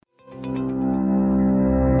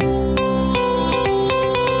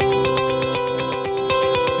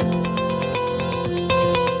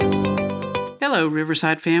Hello,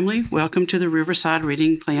 Riverside family. Welcome to the Riverside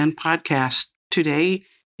Reading Plan podcast. Today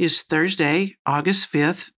is Thursday, August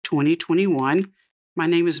 5th, 2021. My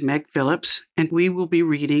name is Meg Phillips, and we will be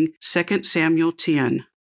reading 2 Samuel 10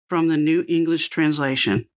 from the New English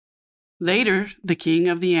Translation. Later, the king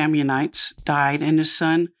of the Ammonites died, and his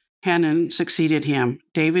son Hanun succeeded him.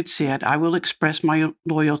 David said, I will express my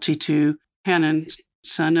loyalty to Hanun,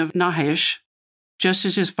 son of Nahash, just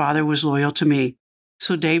as his father was loyal to me.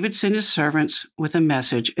 So David sent his servants with a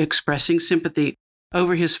message expressing sympathy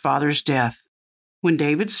over his father's death. When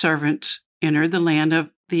David's servants entered the land of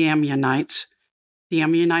the Ammonites, the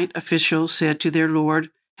Ammonite officials said to their lord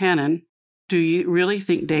Hanun, do you really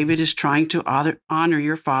think David is trying to honor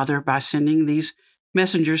your father by sending these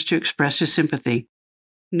messengers to express his sympathy?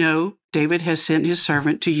 No, David has sent his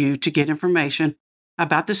servant to you to get information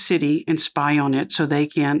about the city and spy on it so they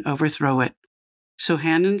can overthrow it. So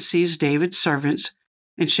Hanun seized David's servants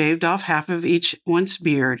and shaved off half of each one's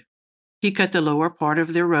beard. He cut the lower part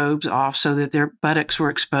of their robes off so that their buttocks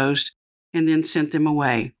were exposed, and then sent them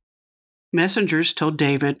away. Messengers told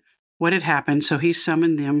David what had happened, so he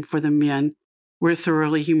summoned them, for the men were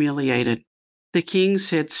thoroughly humiliated. The king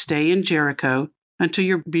said, stay in Jericho until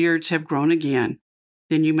your beards have grown again.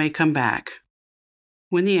 Then you may come back.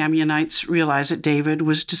 When the Ammonites realized that David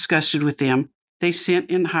was disgusted with them, they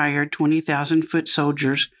sent and hired 20,000 foot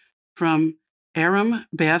soldiers from Aram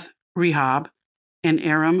Beth Rehob and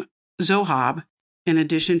Aram Zohab, in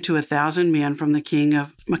addition to 1,000 men from the king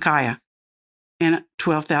of Micaiah and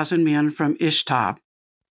 12,000 men from Ishtab.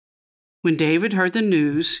 When David heard the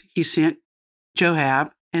news, he sent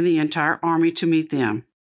Joab and the entire army to meet them.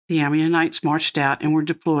 The Ammonites marched out and were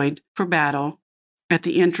deployed for battle at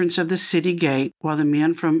the entrance of the city gate, while the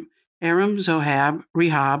men from Aram Zohab,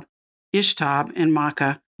 Rehob, Ishtab, and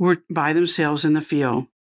Makkah were by themselves in the field.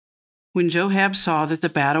 When Joab saw that the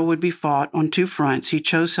battle would be fought on two fronts, he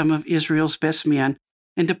chose some of Israel's best men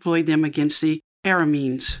and deployed them against the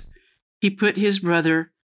Arameans. He put his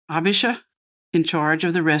brother Abishai in charge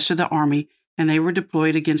of the rest of the army, and they were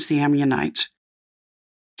deployed against the Ammonites.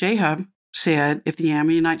 Joab said, if the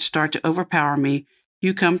Ammonites start to overpower me,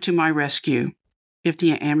 you come to my rescue. If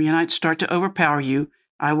the Ammonites start to overpower you,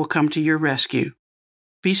 I will come to your rescue.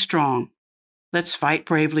 Be strong. Let's fight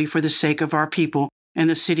bravely for the sake of our people and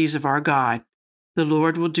the cities of our God. The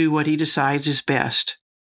Lord will do what he decides is best.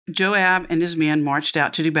 Joab and his men marched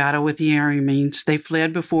out to do battle with the Arameans. They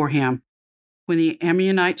fled before him. When the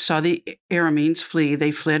Ammonites saw the Arameans flee,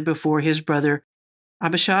 they fled before his brother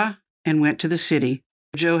Abishai and went to the city.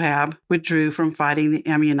 Joab withdrew from fighting the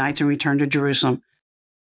Ammonites and returned to Jerusalem.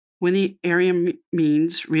 When the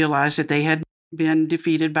Arameans realized that they had been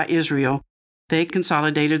defeated by Israel, they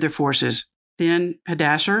consolidated their forces. Then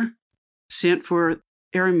Hadassah sent for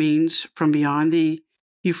Arameans from beyond the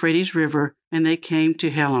Euphrates River, and they came to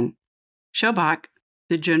Helam. Shobach,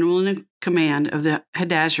 the general in command of the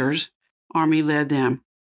Hadassah's army, led them.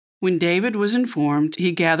 When David was informed,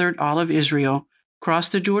 he gathered all of Israel,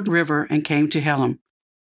 crossed the Jordan River, and came to Helam.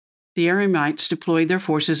 The Aramites deployed their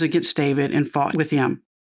forces against David and fought with him.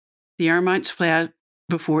 The Aramites fled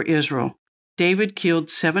before Israel. David killed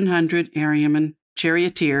 700 Aramean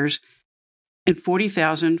charioteers and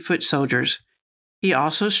 40,000 foot soldiers. He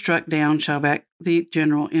also struck down Shobach, the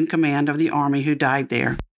general in command of the army, who died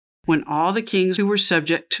there. When all the kings who were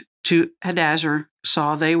subject to Hadassah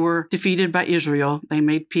saw they were defeated by Israel, they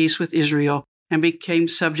made peace with Israel and became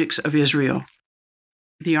subjects of Israel.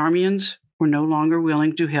 The Arameans were no longer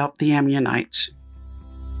willing to help the Ammonites.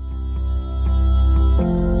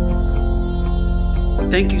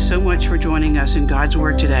 Thank you so much for joining us in God's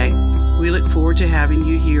Word today. We look forward to having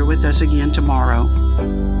you here with us again tomorrow.